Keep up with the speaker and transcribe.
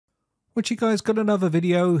What you guys, got another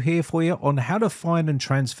video here for you on how to find and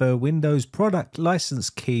transfer Windows product license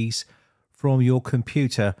keys from your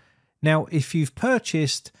computer. Now, if you've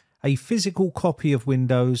purchased a physical copy of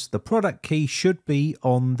Windows, the product key should be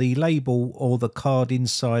on the label or the card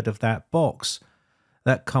inside of that box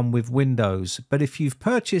that come with Windows. But if you've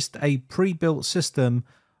purchased a pre-built system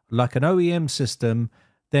like an OEM system,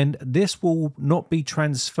 then this will not be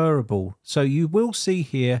transferable. So you will see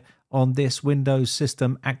here on this Windows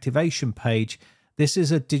system activation page, this is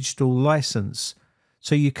a digital license.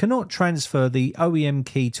 So you cannot transfer the OEM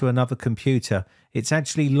key to another computer. It's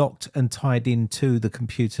actually locked and tied into the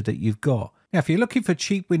computer that you've got. Now, if you're looking for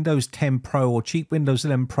cheap Windows 10 Pro or cheap Windows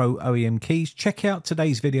 11 Pro OEM keys, check out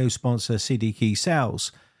today's video sponsor, CD Key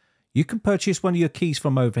Sales. You can purchase one of your keys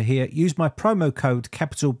from over here. Use my promo code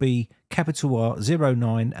capital B, capital R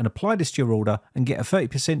 09 and apply this to your order and get a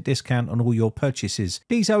 30% discount on all your purchases.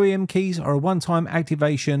 These OEM keys are a one-time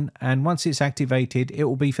activation, and once it's activated, it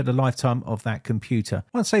will be for the lifetime of that computer.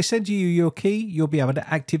 Once they send you your key, you'll be able to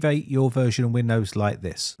activate your version of Windows like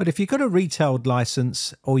this. But if you've got a retailed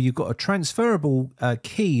license or you've got a transferable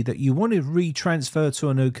key that you want to retransfer to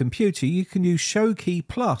a new computer, you can use Show Key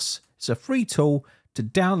Plus. It's a free tool to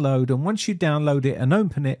download, and once you download it and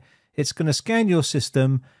open it, it's going to scan your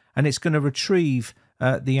system and it's going to retrieve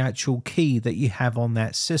the actual key that you have on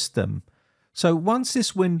that system. So once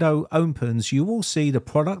this window opens, you will see the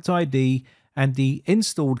product ID and the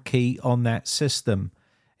installed key on that system.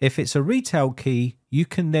 If it's a retail key, you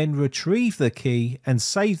can then retrieve the key and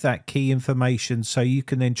save that key information so you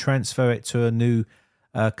can then transfer it to a new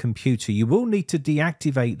computer. You will need to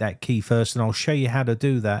deactivate that key first, and I'll show you how to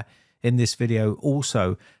do that in this video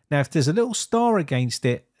also. Now, if there's a little star against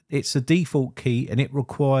it, it's a default key and it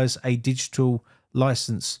requires a digital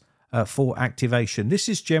license for activation. This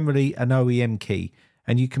is generally an OEM key,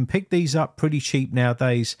 and you can pick these up pretty cheap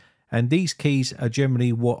nowadays, and these keys are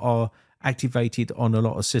generally what are activated on a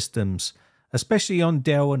lot of systems, especially on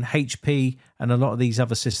Dell and HP and a lot of these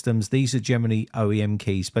other systems. These are generally OEM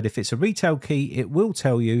keys, but if it's a retail key, it will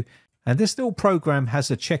tell you. And this little program has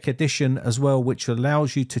a check edition as well, which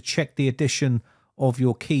allows you to check the edition of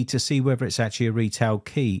your key to see whether it's actually a retail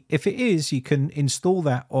key. If it is, you can install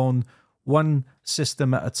that on one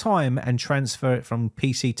system at a time and transfer it from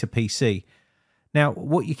PC to PC. Now,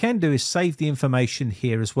 what you can do is save the information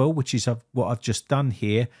here as well, which is what I've just done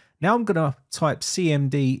here. Now I'm going to type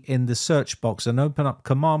CMD in the search box and open up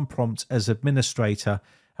Command Prompt as administrator.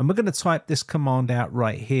 And we're going to type this command out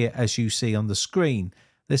right here, as you see on the screen.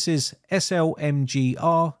 This is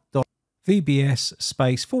slmgr.vbs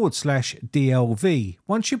 /DLV.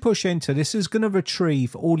 Once you push enter, this is going to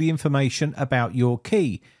retrieve all the information about your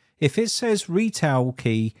key. If it says retail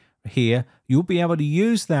key here, you'll be able to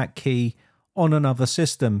use that key on another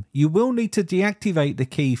system. You will need to deactivate the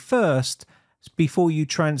key first before you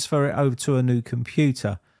transfer it over to a new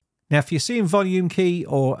computer. Now, if you're seeing volume key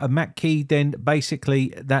or a Mac key, then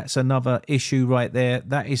basically that's another issue right there.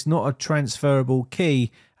 That is not a transferable key,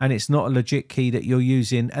 and it's not a legit key that you're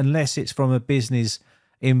using unless it's from a business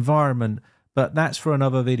environment. But that's for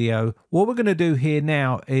another video. What we're going to do here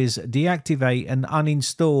now is deactivate and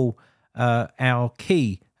uninstall our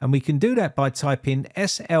key. And we can do that by typing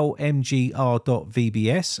slmgr.vbs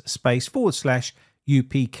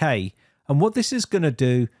 /UPK. And what this is going to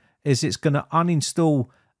do is it's going to uninstall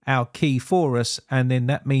our key for us, and then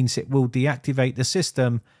that means it will deactivate the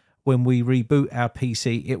system. When we reboot our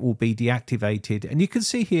PC, it will be deactivated, and you can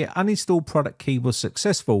see here uninstall product key was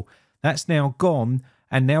successful. That's now gone,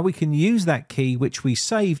 and now we can use that key which we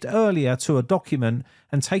saved earlier to a document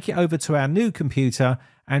and take it over to our new computer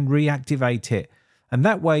and reactivate it. And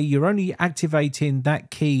that way you're only activating that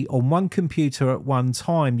key on one computer at one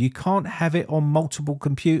time. You can't have it on multiple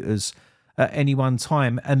computers at any one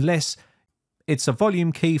time unless it's a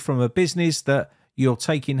volume key from a business that you're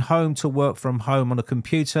taking home to work from home on a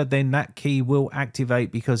computer. Then that key will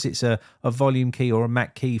activate because it's a volume key or a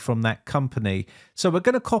Mac key from that company. So we're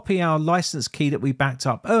going to copy our license key that we backed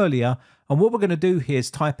up earlier, and what we're going to do here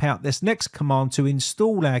is type out this next command to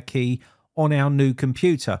install our key on our new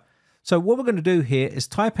computer. So what we're going to do here is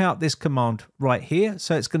type out this command right here.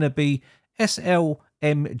 So it's going to be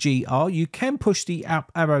slmgr. You can push the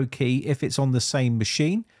up arrow key if it's on the same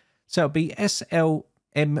machine. So it'll be slmgr.vbs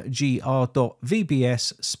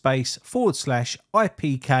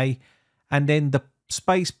 /IPK and then the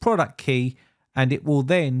space product key, and it will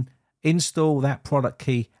then install that product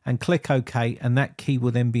key and click OK, and that key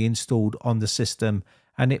will then be installed on the system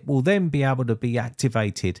and it will then be able to be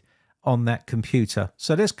activated on that computer.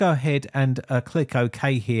 So let's go ahead and click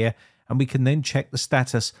OK here, and we can then check the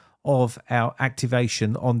status of our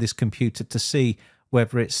activation on this computer to see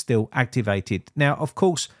whether it's still activated. Now, of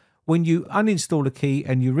course, when you uninstall a key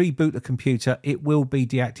and you reboot the computer, it will be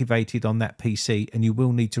deactivated on that PC and you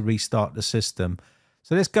will need to restart the system.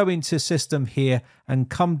 So let's go into system here and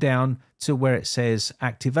come down to where it says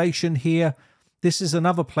activation here. This is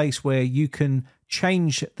another place where you can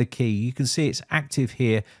change the key. You can see it's active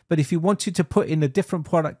here, but if you wanted to put in a different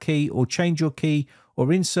product key or change your key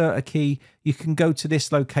or insert a key, you can go to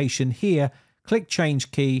this location here, click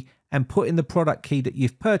change key, and put in the product key that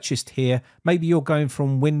you've purchased here. Maybe you're going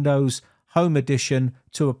from Windows Home Edition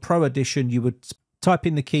to a Pro Edition. You would type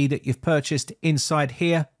in the key that you've purchased inside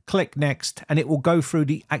here, click next, and it will go through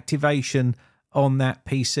the activation on that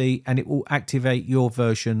PC and it will activate your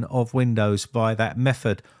version of Windows via that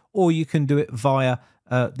method. Or you can do it via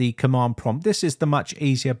the command prompt. This is the much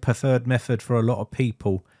easier preferred method for a lot of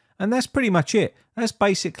people. And that's pretty much it. That's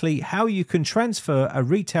basically how you can transfer a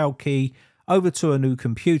retail key over to a new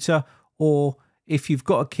computer, or if you've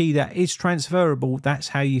got a key that is transferable, that's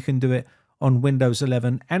how you can do it on Windows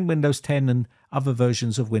 11 and Windows 10 and other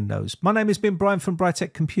versions of Windows. My name has been Brian from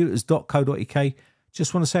briteccomputers.co.uk.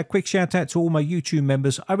 Just want to say a quick shout out to all my YouTube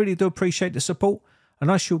members. I really do appreciate the support,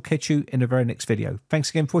 and I shall catch you in the very next video. Thanks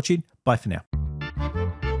again for watching. Bye for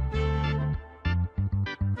now.